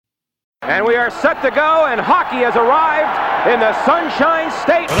And we are set to go, and hockey has arrived in the Sunshine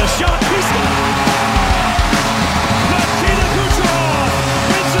State. The shot, he scores! Nikita Kucherov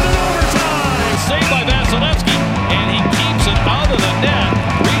wins it in overtime. Saved by Vasilevsky, and he keeps it out of the net.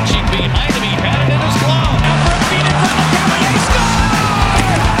 Reaching behind him, he had it in his glove. After a feed in front of Cavalier, scores!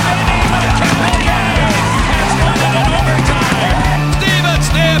 And Cavalier has won it in overtime. Steven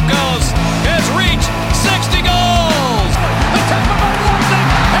Stamkos has reached 60 goals. The Tampa Bay Lightning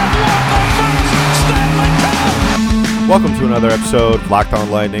have won the first Stanley Cup. Welcome to another episode of Locked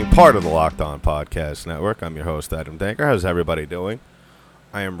On Lightning, part of the Locked On Podcast Network. I'm your host, Adam Danker. How's everybody doing?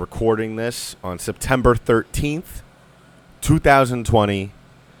 I am recording this on September 13th, 2020,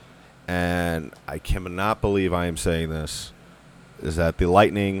 and I cannot believe I am saying this, is that the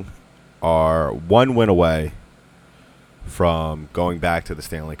Lightning are one win away from going back to the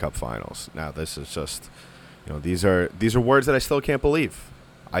Stanley Cup Finals. Now, this is just, these are words that I still can't believe.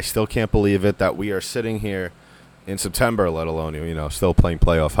 I still can't believe it that we are sitting here in September, let alone, still playing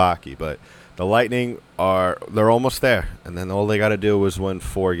playoff hockey. But the Lightning they're almost there. And then all they got to do is win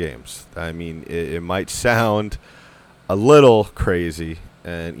 4 games. I mean, it might sound a little crazy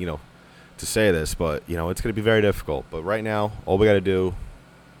and, to say this, but, it's going to be very difficult. But right now, all we got to do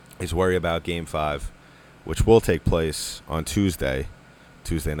is worry about Game 5, which will take place on Tuesday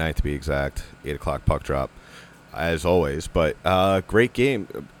night to be exact, 8 o'clock puck drop, as always. But great game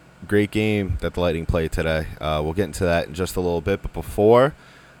that the Lightning played today. We'll get into that in just a little bit. But before,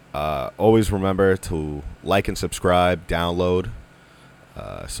 always remember to like and subscribe, download,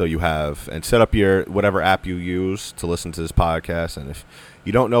 so you have, and set up your whatever app you use to listen to this podcast. And if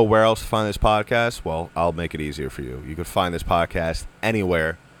you don't know where else to find this podcast, well, I'll make it easier for you. You can find this podcast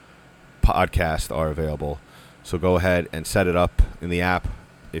anywhere podcasts are available. So go ahead and set it up in the app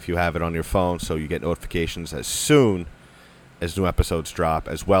if you have it on your phone, so you get notifications as soon as new episodes drop,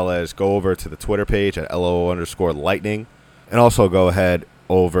 as well as go over to the Twitter page at LO_Lightning, and also go ahead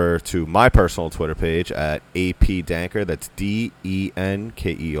over to my personal Twitter page at APDanker. That's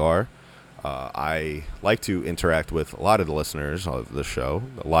DENKER. I like to interact with a lot of the listeners of the show,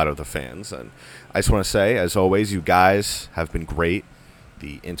 a lot of the fans, and I just want to say, as always, you guys have been great.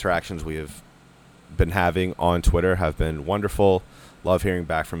 The interactions we have been having on Twitter have been wonderful. Love hearing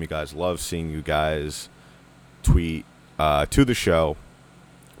back from you guys. Love seeing you guys tweet to the show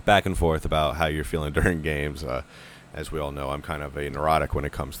back and forth about how you're feeling during games. As we all know, I'm kind of a neurotic when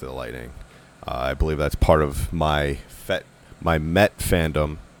it comes to the Lightning. I believe that's part of my Met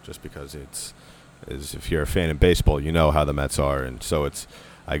fandom, just because if you're a fan in baseball, you know how the Mets are, and so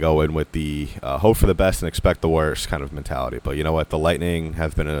I go in with the hope for the best and expect the worst kind of mentality. But you know what? The Lightning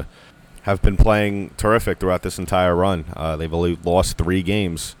have been playing terrific throughout this entire run. They've only lost 3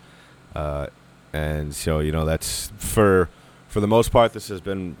 games. And so, that's for the most part, this has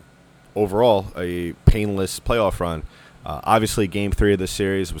been overall a painless playoff run. Obviously, Game 3 of this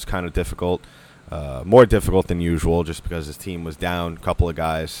series was kind of difficult, more difficult than usual, just because his team was down a couple of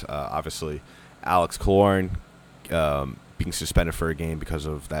guys. Obviously, Alex Killorn being suspended for a game because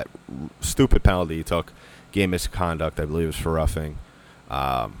of that stupid penalty he took, game misconduct, I believe it was for roughing,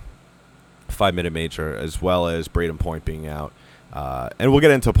 5-minute major, as well as Braden Point being out. And we'll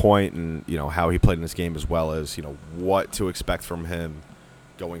get into Point and, how he played in this game, as well as, what to expect from him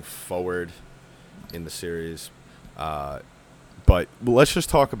going forward in the series. But let's just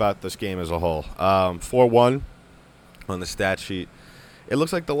talk about this game as a whole. 4-1 on the stat sheet. It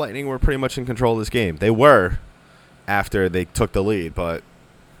looks like the Lightning were pretty much in control of this game. They were after they took the lead, but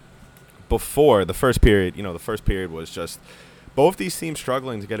before the first period, the first period was just both these teams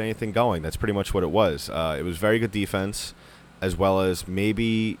struggling to get anything going. That's pretty much what it was. It was very good defense, as well as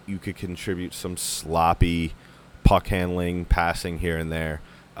maybe you could contribute some sloppy puck handling, passing here and there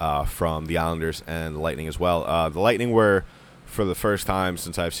from the Islanders and the Lightning as well. The Lightning were, for the first time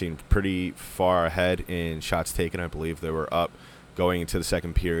since I've seen, pretty far ahead in shots taken. I believe they were up going into the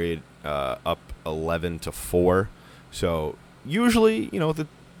second period, up 11-4. So usually,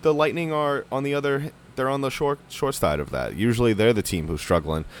 the Lightning are on the other. They're on the short side of that. Usually they're the team who's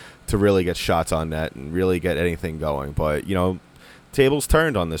struggling to really get shots on net and really get anything going. But, tables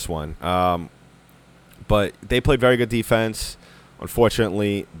turned on this one. But they played very good defense.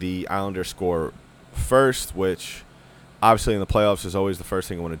 Unfortunately, the Islanders score first, which obviously in the playoffs is always the first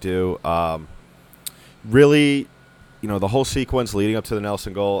thing you want to do. Really, the whole sequence leading up to the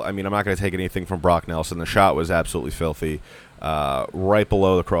Nelson goal, I mean, I'm not going to take anything from Brock Nelson. The shot was absolutely filthy. Right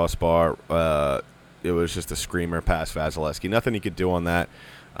below the crossbar. It was just a screamer past Vasilevsky. Nothing you could do on that.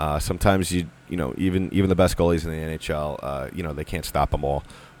 Sometimes even the best goalies in the NHL, they can't stop them all.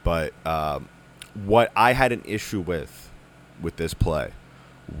 But what I had an issue with this play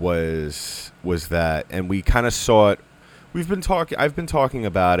was that, and we kind of saw it. I've been talking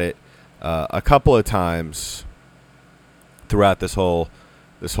about it a couple of times throughout this whole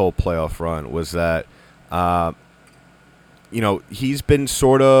playoff run. Was that he's been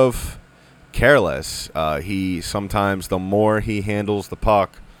sort of careless. He sometimes, the more he handles the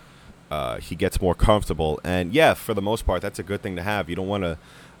puck, he gets more comfortable. And yeah, for the most part, that's a good thing to have. You don't want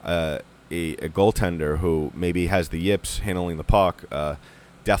a goaltender who maybe has the yips handling the puck.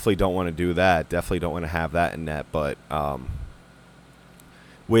 Definitely don't want to do that. Definitely don't want to have that in net. But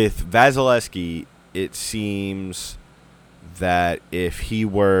with Vasilevsky, it seems that if he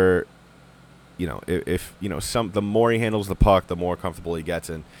were, the more he handles the puck, the more comfortable he gets,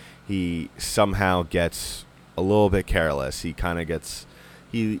 and he somehow gets a little bit careless. He kind of gets,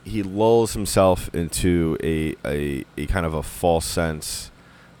 he lulls himself into a kind of a false sense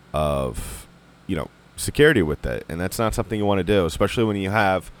of, security with it, and that's not something you want to do, especially when you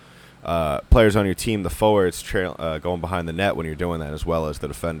have players on your team, the forwards going behind the net when you're doing that, as well as the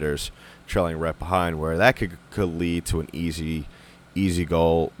defenders trailing right behind, where that could lead to an easy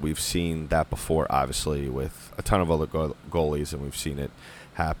goal. We've seen that before, obviously, with a ton of other goalies, and we've seen it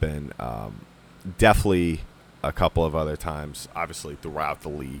happen definitely a couple of other times, obviously, throughout the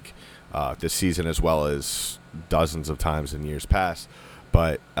league this season, as well as dozens of times in years past.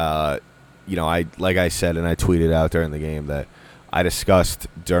 But like I said, and I tweeted out during the game, that I discussed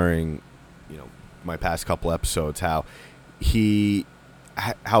during my past couple episodes how Vazzy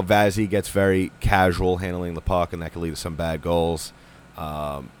gets very casual handling the puck, and that could lead to some bad goals.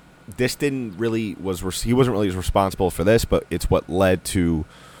 This he wasn't really responsible for this, but it's what led to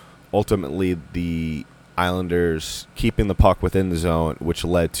ultimately the Islanders keeping the puck within the zone, which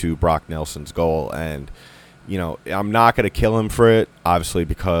led to Brock Nelson's goal. And I'm not going to kill him for it, obviously,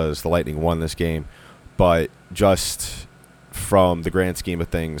 because the Lightning won this game, but just from the grand scheme of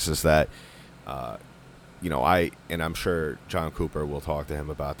things is that I'm sure John Cooper will talk to him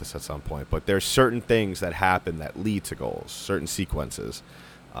about this at some point, but there's certain things that happen that lead to goals, certain sequences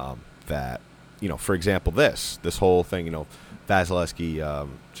that, for example, this whole thing, Vasilevsky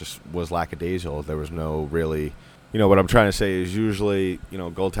just was lackadaisical. There was no really, what I'm trying to say is usually,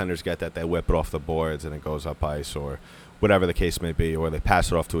 goaltenders get that, they whip it off the boards and it goes up ice or whatever the case may be, or they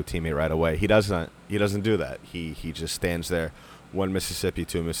pass it off to a teammate right away. He doesn't do that. He just stands there. 1 Mississippi,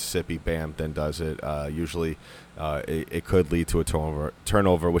 2 Mississippi, bam, then does it. Usually it could lead to a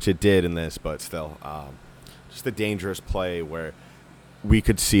turnover, which it did in this, but still, just a dangerous play where we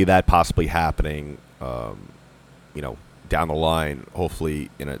could see that possibly happening, down the line. Hopefully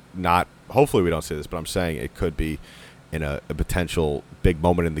we don't see this, but I'm saying it could be in a potential big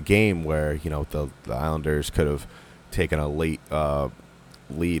moment in the game where, the Islanders could have taken a late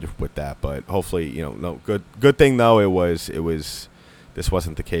lead with that, but hopefully, no good thing though this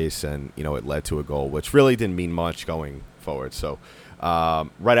wasn't the case, and it led to a goal, which really didn't mean much going forward. So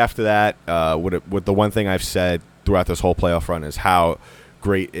right after that, with the one thing I've said throughout this whole playoff run is how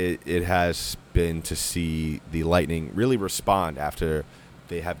great it has been to see the Lightning really respond after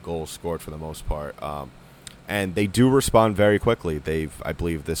they have goals scored for the most part, and they do respond very quickly. I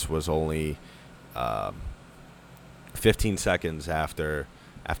believe this was only 15 seconds after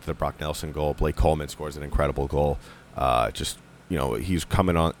the Brock Nelson goal. Blake Coleman scores an incredible goal. He's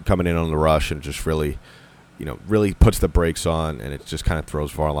coming in on the rush and just really puts the brakes on, and it just kind of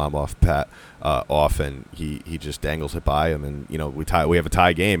throws Varlamov off, and he just dangles it by him, and we have a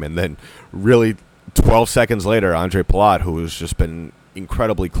tie game, and then really 12 seconds later, Andre Palat, who has just been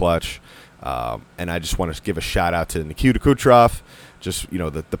incredibly clutch, and I just want to give a shout out to Nikita Kucherov. Just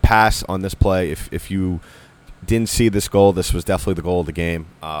the pass on this play. If you didn't see this goal, this was definitely the goal of the game.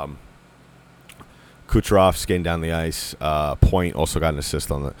 Kucherov skating down the ice. Point also got an assist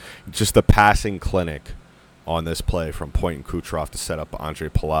on just the passing clinic on this play from Point and Kucherov to set up Andre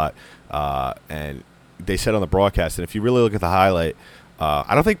Palat. And they said on the broadcast, and if you really look at the highlight,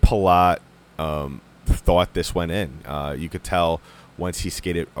 I don't think Palat thought this went in. You could tell once he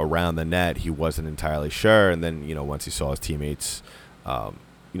skated around the net, he wasn't entirely sure, and then once he saw his teammates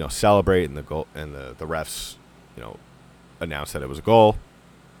celebrate, and the goal, and the refs announced that it was a goal.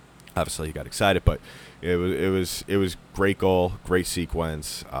 Obviously, he got excited, but it was great goal, great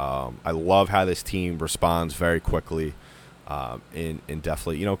sequence. I love how this team responds very quickly, in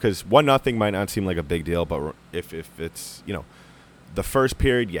definitely because 1-0 might not seem like a big deal, but if it's the first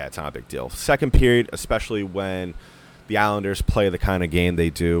period, yeah, it's not a big deal. Second period, especially when the Islanders play the kind of game they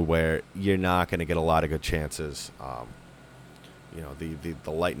do, where you're not going to get a lot of good chances. The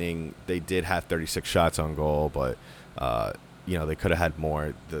Lightning, they did have 36 shots on goal, but they could have had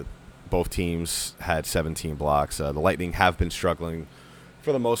more. Both teams had 17 blocks. The Lightning have been struggling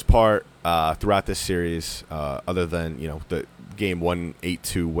for the most part, throughout this series, other than the game 1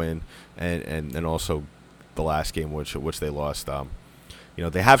 8-2 win, and also the last game which they lost,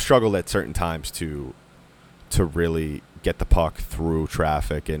 they have struggled at certain times to really get the puck through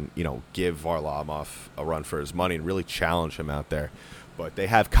traffic and give Varlamov a run for his money and really challenge him out there. But they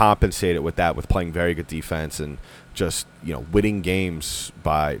have compensated with that with playing very good defense and just winning games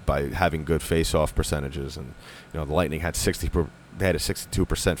by having good face-off percentages. And the Lightning had they had a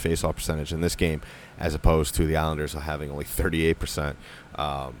 62% face-off percentage in this game, as opposed to the Islanders having only 38%.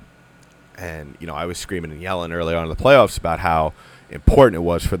 And I was screaming and yelling early on in the playoffs about how important it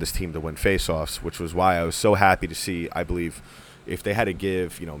was for this team to win face-offs, which was why I was so happy to see. I believe if they had to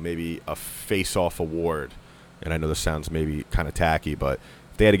give maybe a face-off award, and I know this sounds maybe kind of tacky, but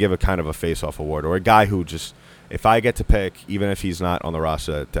if they had to give a kind of a face-off award, or a guy who just, if I get to pick, even if he's not on the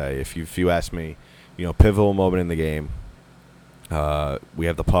roster that day, if you ask me, pivotal moment in the game, we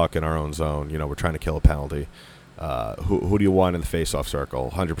have the puck in our own zone, we're trying to kill a penalty. Who do you want in the face-off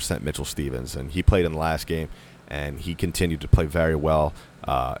circle? 100% Mitchell Stevens, and he played in the last game, and he continued to play very well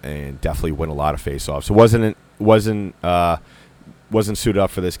and definitely win a lot of face-offs. It wasn't suited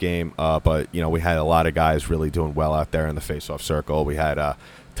up for this game, but we had a lot of guys really doing well out there in the face-off circle. We had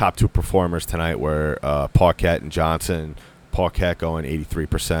top two performers tonight were Paquette and Johnson. Paquette going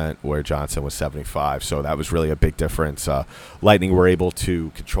 83%, where Johnson was 75%. So that was really a big difference. Lightning were able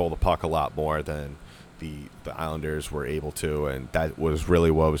to control the puck a lot more than the Islanders were able to, and that was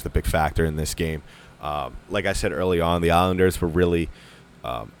really what was the big factor in this game. Like I said early on, the Islanders were really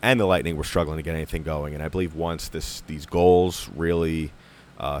and the Lightning were struggling to get anything going. And I believe once these goals really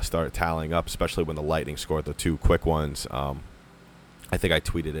started tallying up, especially when the Lightning scored the two quick ones, I think I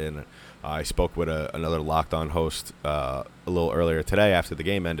tweeted in. I spoke with another Locked On host a little earlier today after the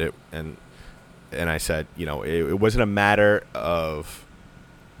game ended, and I said, it wasn't a matter of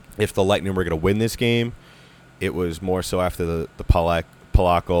if the Lightning were going to win this game. It was more so after the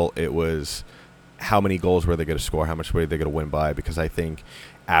Palakal, it was how many goals were they going to score, how much were they going to win by, because I think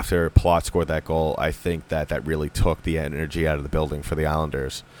after Palat scored that goal, I think that really took the energy out of the building for the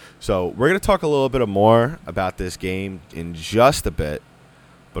Islanders. So we're going to talk a little bit more about this game in just a bit,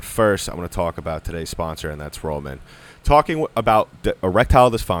 but first I want to talk about today's sponsor, and that's Roman. Talking about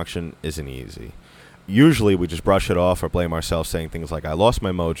erectile dysfunction isn't easy. Usually we just brush it off or blame ourselves, saying things like, I lost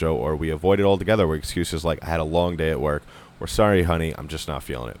my mojo, or we avoid it altogether with excuses like, I had a long day at work, or sorry, honey, I'm just not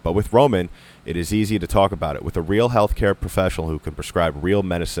feeling it. But with Roman, it is easy to talk about it. With a real healthcare professional who can prescribe real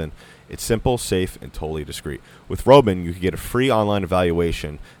medicine, it's simple, safe, and totally discreet. With Roman, you can get a free online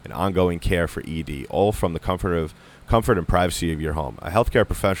evaluation and ongoing care for ED, all from the comfort and privacy of your home. A healthcare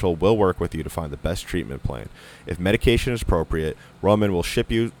professional will work with you to find the best treatment plan. If medication is appropriate, Roman will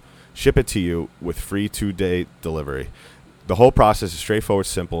ship it to you with free 2-day delivery. The whole process is straightforward,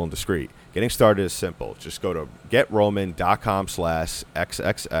 simple, and discreet. Getting started is simple. Just go to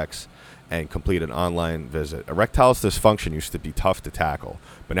getroman.com/xxx and complete an online visit. Erectile dysfunction used to be tough to tackle,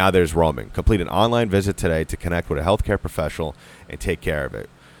 but now there's Roman. Complete an online visit today to connect with a healthcare professional and take care of it.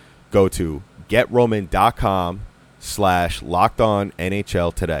 Go to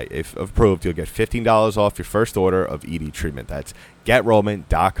getroman.com/LockedOnNHL today. If approved, you'll get $15 off your first order of ED treatment. That's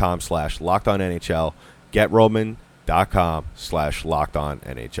getroman.com/LockedOnNHL.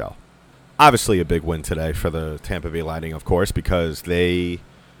 getroman.com/LockedOnNHL. Obviously a big win today for the Tampa Bay Lightning, of course, because they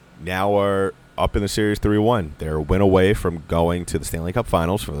now are up in the series 3-1. They're a win away from going to the Stanley Cup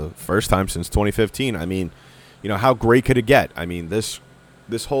Finals for the first time since 2015. I mean, how great could it get? I mean, this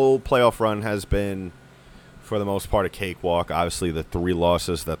whole playoff run has been, for the most part, a cakewalk. Obviously, the 3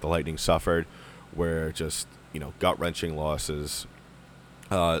 losses that the Lightning suffered were just, gut-wrenching losses,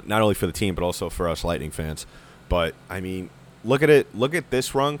 not only for the team but also for us Lightning fans. But, I mean, look at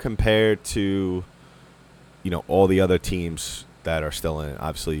this run compared to, all the other teams that are still in it.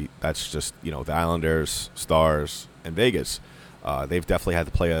 Obviously, that's just, the Islanders, Stars, and Vegas. They've definitely had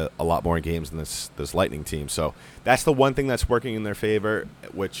to play a lot more games than this Lightning team. So that's the one thing that's working in their favor,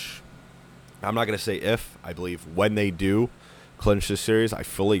 which I'm not going to say if. I believe when they do clinch this series, I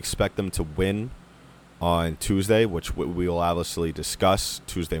fully expect them to win on Tuesday, which we will obviously discuss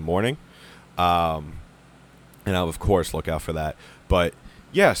Tuesday morning. And I'll, of course, look out for that. But,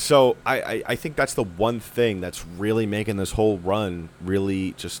 yeah, so I think that's the one thing that's really making this whole run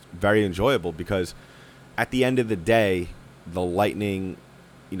really just very enjoyable, because at the end of the day, the Lightning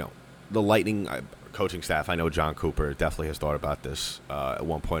coaching staff, I know John Cooper definitely has thought about this at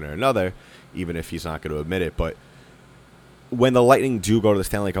one point or another, even if he's not going to admit it. But when the Lightning do go to the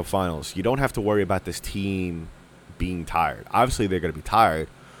Stanley Cup Finals, you don't have to worry about this team being tired. Obviously, they're going to be tired,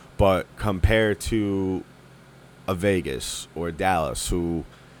 but compared to a Vegas or a Dallas who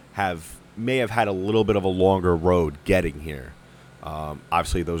may have had a little bit of a longer road getting here.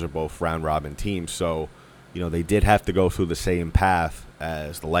 Obviously, those are both round-robin teams, so they did have to go through the same path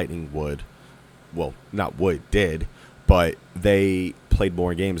as the Lightning would. Well, not did, but they played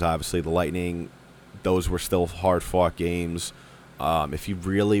more games, obviously. The Lightning, those were still hard-fought games. If you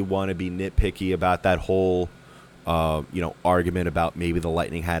really want to be nitpicky about that whole, argument about maybe the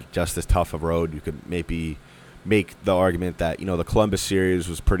Lightning had just as tough a road, you could maybe make the argument that, the Columbus series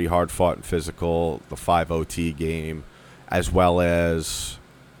was pretty hard-fought and physical, the 5 OT game, as well as,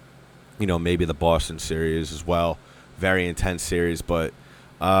 maybe the Boston series as well. Very intense series, but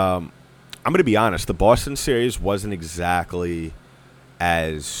I'm going to be honest. The Boston series wasn't exactly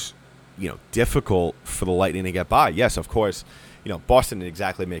as, difficult for the Lightning to get by. Yes, of course, Boston didn't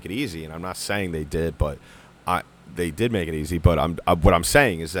exactly make it easy, and I'm not saying they did, but they did make it easy. But what I'm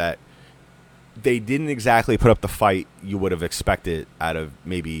saying is that they didn't exactly put up the fight you would have expected out of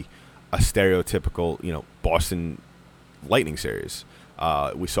maybe a stereotypical, Boston Lightning series.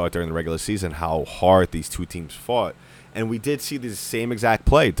 We saw it during the regular season how hard these two teams fought, and we did see the same exact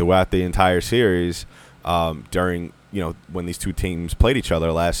play throughout the entire series during when these two teams played each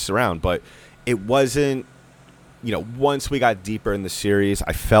other last round. But it wasn't, once we got deeper in the series,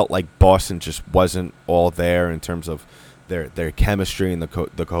 I felt like Boston just wasn't all there in terms of their chemistry and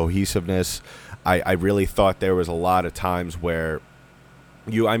the cohesiveness. I really thought there was a lot of times where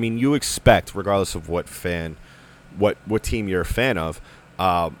you expect, regardless of what team you're a fan of,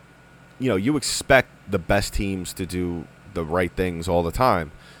 you expect the best teams to do the right things all the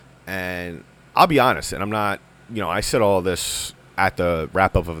time. And I'll be honest, and I'm not, I said all this at the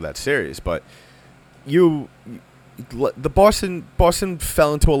wrap-up of that series, but the Boston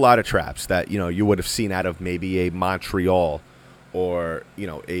fell into a lot of traps that, you would have seen out of maybe a Montreal or,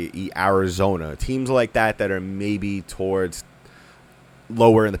 a Arizona, teams like that are maybe towards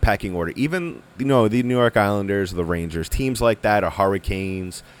lower in the pecking order. Even, the New York Islanders, the Rangers, teams like that, or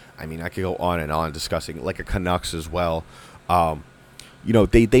Hurricanes. I mean, I could go on and on discussing, like a Canucks as well.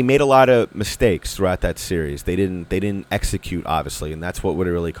 They made a lot of mistakes throughout that series. They didn't execute, obviously, and that's what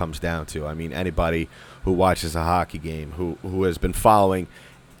it really comes down to. I mean, anybody who watches a hockey game, who has been following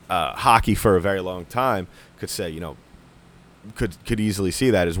hockey for a very long time, could say, could easily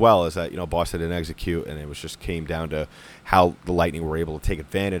see that as well, as that, Boston didn't execute, and it was just came down to how the Lightning were able to take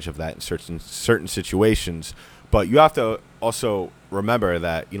advantage of that in certain situations. But you have to also remember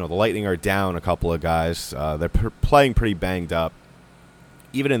that, the Lightning are down a couple of guys. They're playing pretty banged up.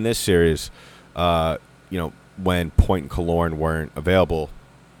 Even in this series, when Point and Killorn weren't available,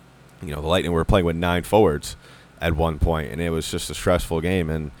 the Lightning were playing with 9 forwards at one point, and it was just a stressful game.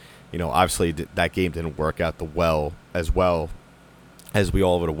 And, obviously that game didn't work out as well as we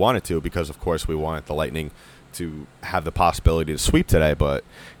all would have wanted to, because, of course, we wanted the Lightning to have the possibility to sweep today. But,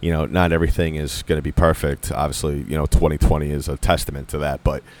 not everything is going to be perfect. Obviously, 2020 is a testament to that.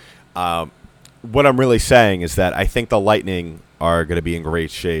 But what I'm really saying is that I think the Lightning are going to be in great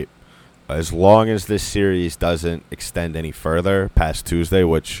shape as long as this series doesn't extend any further past Tuesday,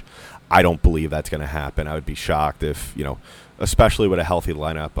 which I don't believe that's going to happen. I would be shocked if, especially with a healthy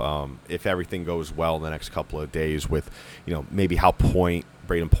lineup, if everything goes well in the next couple of days with, maybe how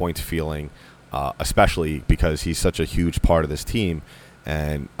Braden Point's feeling, especially because he's such a huge part of this team.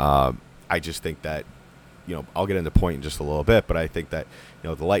 And I just think that, I'll get into Point in just a little bit, but I think that,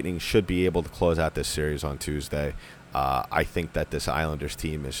 the Lightning should be able to close out this series on Tuesday. I think that this Islanders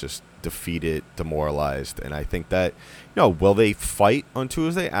team is just defeated, demoralized, and I think that, will they fight on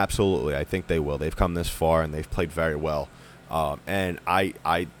Tuesday? Absolutely. I think they will. They've come this far, and they've played very well. And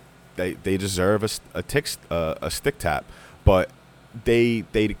they deserve a stick tap, but they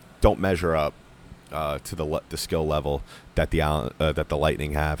don't measure up to the skill level that the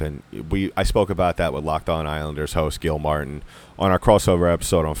Lightning have. And I spoke about that with Locked On Islanders host Gil Martin on our crossover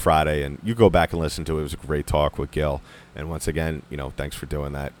episode on Friday, and you go back and listen to it. It was a great talk with Gil, and once again, thanks for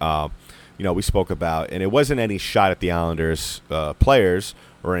doing that. We spoke about, and it wasn't any shot at the Islanders players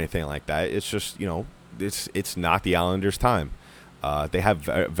or anything like that. It's just, it's not the Islanders' time. They have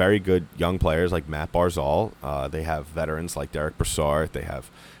very good young players like Matt Barzal. They have veterans like Derek Brassard. They have,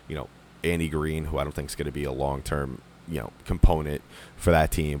 Andy Green, who I don't think is going to be a long-term, component for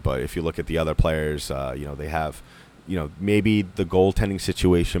that team. But if you look at the other players, they have, maybe the goaltending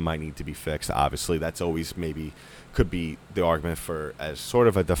situation might need to be fixed. Obviously, that's always maybe could be the argument for as sort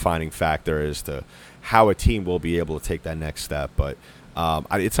of a defining factor as to how a team will be able to take that next step. But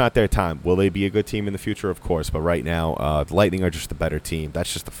it's not their time. Will they be a good team in the future? Of course. But right now, the Lightning are just a better team.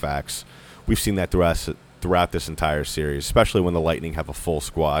 That's just the facts. We've seen that throughout this entire series, especially when the Lightning have a full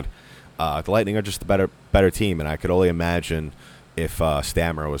squad. The Lightning are just a better team, and I could only imagine if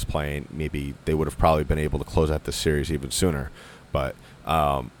Stammer was playing, maybe they would have probably been able to close out this series even sooner. But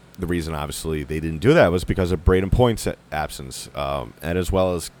the reason, obviously, they didn't do that was because of Braden Point's absence, and as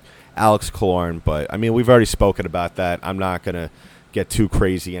well as Alex Killorn. But, I mean, we've already spoken about that. I'm not going to get too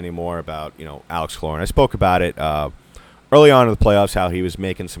crazy anymore about, Alex Killorn. I spoke about it early on in the playoffs, how he was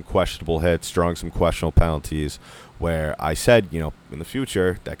making some questionable hits, drawing some questionable penalties, where I said, in the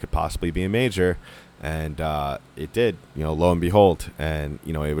future, that could possibly be a major. And it did, lo and behold. And,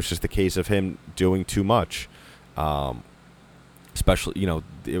 it was just a case of him doing too much. Especially,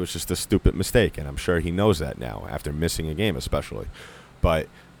 it was just a stupid mistake. And I'm sure he knows that now after missing a game especially. But,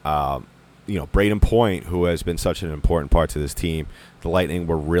 Braden Point, who has been such an important part to this team, the Lightning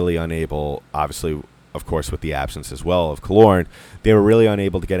were really unable, obviously, of course, with the absence as well of Killorn, they were really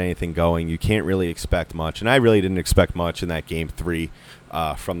unable to get anything going. You can't really expect much. And I really didn't expect much in that Game 3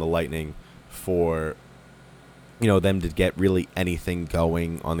 from the Lightning for them to get really anything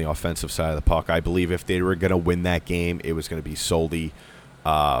going on the offensive side of the puck. I believe if they were going to win that game, it was going to be solely,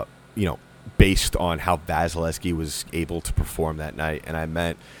 based on how Vasilevsky was able to perform that night.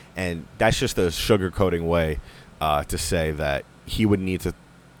 And that's just a sugarcoating way to say that he would need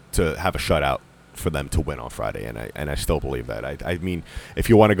to have a shutout for them to win on Friday, and I still believe that. I mean, if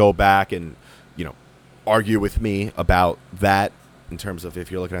you want to go back and argue with me about that in terms of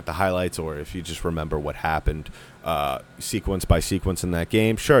if you're looking at the highlights or if you just remember what happened sequence by sequence in that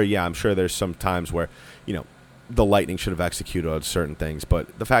game, sure, yeah, I'm sure there's some times where the Lightning should have executed on certain things,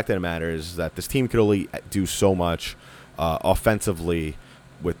 but the fact of the matter is that this team could only do so much offensively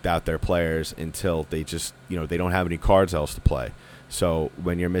without their players until they just they don't have any cards else to play. So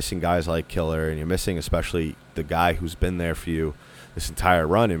when you're missing guys like Killer and you're missing especially the guy who's been there for you this entire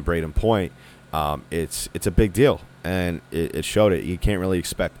run in Braden Point, it's a big deal, and it showed it. You can't really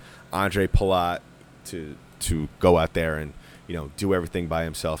expect Andre Palat to go out there and do everything by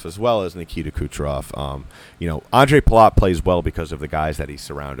himself, as well as Nikita Kucherov. Andre Palat plays well because of the guys that he's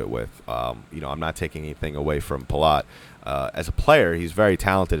surrounded with. I'm not taking anything away from Palat. As a player, he's very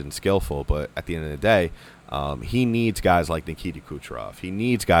talented and skillful, but at the end of the day, he needs guys like Nikita Kucherov. He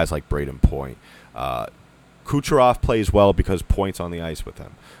needs guys like Braden Point. Kucherov plays well because Point's on the ice with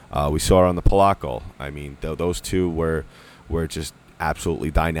him. We saw it on the Palat goal. I mean, those two were just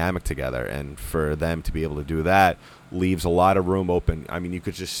absolutely dynamic together, and for them to be able to do that leaves a lot of room open. I mean, you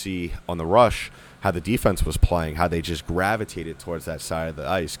could just see on the rush how the defense was playing, how they just gravitated towards that side of the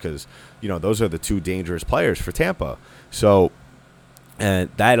ice because, those are the two dangerous players for Tampa. So, and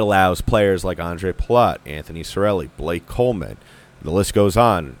that allows players like Andre Palat, Anthony Cirelli, Blake Coleman, the list goes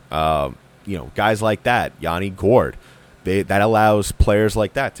on, guys like that, Yanni Gourde. That allows players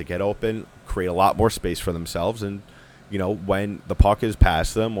like that to get open, create a lot more space for themselves, and when the puck is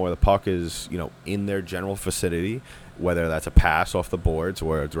past them or the puck is, in their general vicinity, whether that's a pass off the boards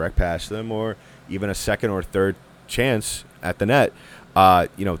or a direct pass to them or even a second or third chance at the net,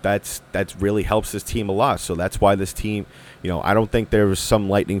 that's really helps this team a lot. So that's why this team, I don't think there was some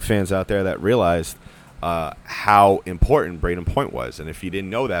Lightning fans out there that realized how important Braden Point was. And if you didn't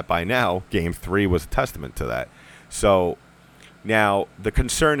know that by now, Game 3 was a testament to that. So now the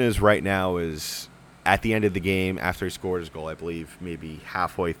concern is right now is at the end of the game, after he scored his goal, I believe maybe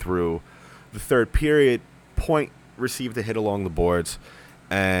halfway through the third period, Point received a hit along the boards,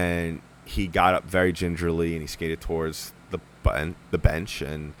 and he got up very gingerly and he skated towards the bench.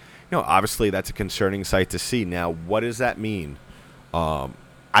 And, obviously that's a concerning sight to see. Now, what does that mean? I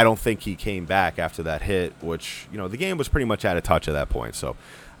don't think he came back after that hit, which, the game was pretty much out of touch at that point. So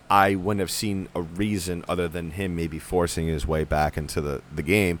I wouldn't have seen a reason other than him maybe forcing his way back into the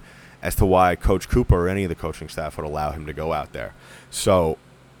game as to why Coach Cooper or any of the coaching staff would allow him to go out there. So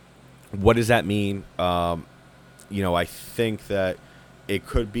what does that mean? I think that it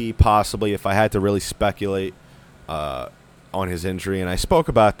could be possibly, if I had to really speculate on his injury, and I spoke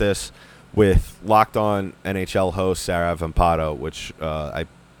about this with Locked On NHL host Sarah Vampato, which that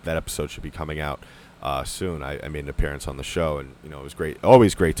episode should be coming out soon. I made an appearance on the show, and it was great.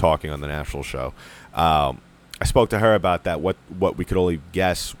 Always great talking on the national show. I spoke to her about that. What we could only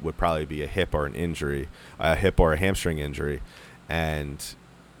guess would probably be a hip or a hamstring injury, and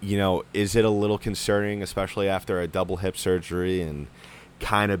is it a little concerning, especially after a double hip surgery and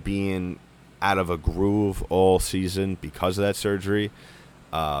kind of being out of a groove all season because of that surgery,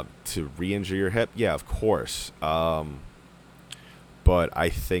 to re-injure your hip? Yeah, of course. But I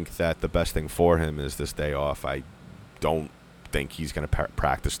think that the best thing for him is this day off. I don't think he's going to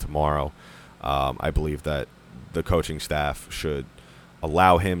practice tomorrow. I believe that the coaching staff should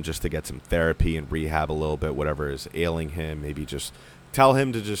allow him just to get some therapy and rehab a little bit, whatever is ailing him. Maybe just tell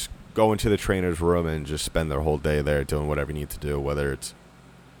him to just go into the trainer's room and just spend their whole day there doing whatever you need to do, whether it's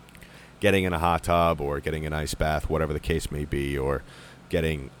getting in a hot tub or getting an ice bath, whatever the case may be, or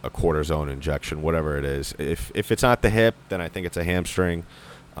getting a cortisone injection, whatever it is. If it's not the hip, then I think it's a hamstring.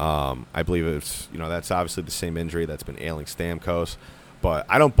 I believe it's, that's obviously the same injury that's been ailing Stamkos, but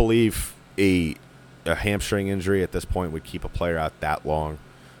I don't believe a hamstring injury at this point would keep a player out that long.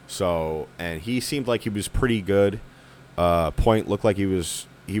 So, and he seemed like he was pretty good. Point looked like he was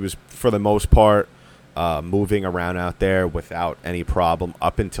for the most part moving around out there without any problem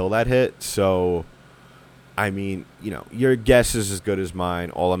up until that hit. So, I mean, your guess is as good as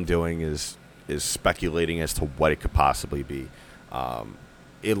mine. All I'm doing is speculating as to what it could possibly be.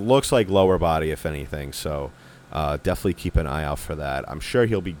 It looks like lower body, if anything. So, definitely keep an eye out for that. I'm sure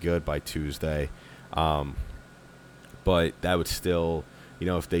he'll be good by Tuesday. But that would still,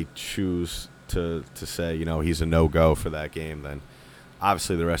 if they choose to say, he's a no-go for that game, then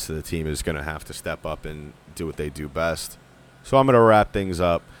obviously the rest of the team is going to have to step up and do what they do best. So I'm going to wrap things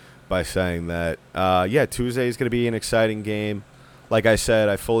up by saying that, Tuesday is going to be an exciting game. Like I said,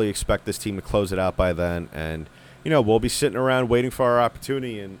 I fully expect this team to close it out by then. And, we'll be sitting around waiting for our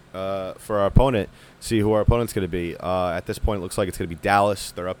opportunity and for our opponent, see who our opponent's going to be. At this point, it looks like it's going to be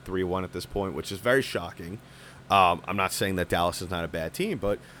Dallas. They're up 3-1 at this point, which is very shocking. I'm not saying that Dallas is not a bad team,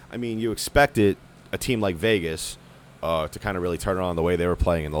 but, I mean, you expected a team like Vegas to kind of really turn it on the way they were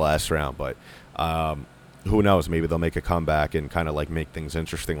playing in the last round. But who knows? Maybe they'll make a comeback and kind of like make things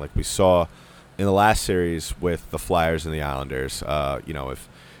interesting like we saw in the last series with the Flyers and the Islanders.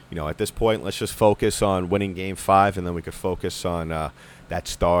 At this point, let's just focus on winning Game 5, and then we could focus on that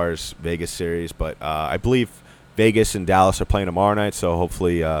Stars-Vegas series. But I believe Vegas and Dallas are playing tomorrow night, so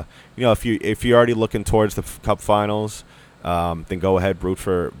hopefully, if you're already looking towards the Cup Finals, then go ahead, root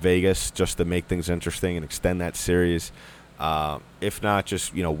for Vegas just to make things interesting and extend that series. If not,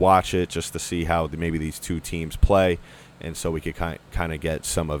 just watch it just to see how maybe these two teams play, and so we could kind of get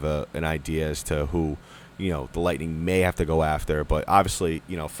some of an idea as to who the Lightning may have to go after. But obviously,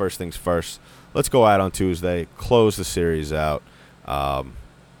 first things first, let's go out on Tuesday, close the series out,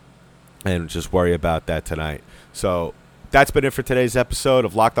 and just worry about that tonight. So that's been it for today's episode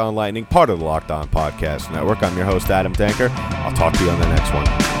of Locked On Lightning, part of the Locked On Podcast Network. I'm your host, Adam Danker. I'll talk to you on the next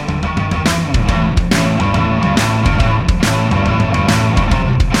one.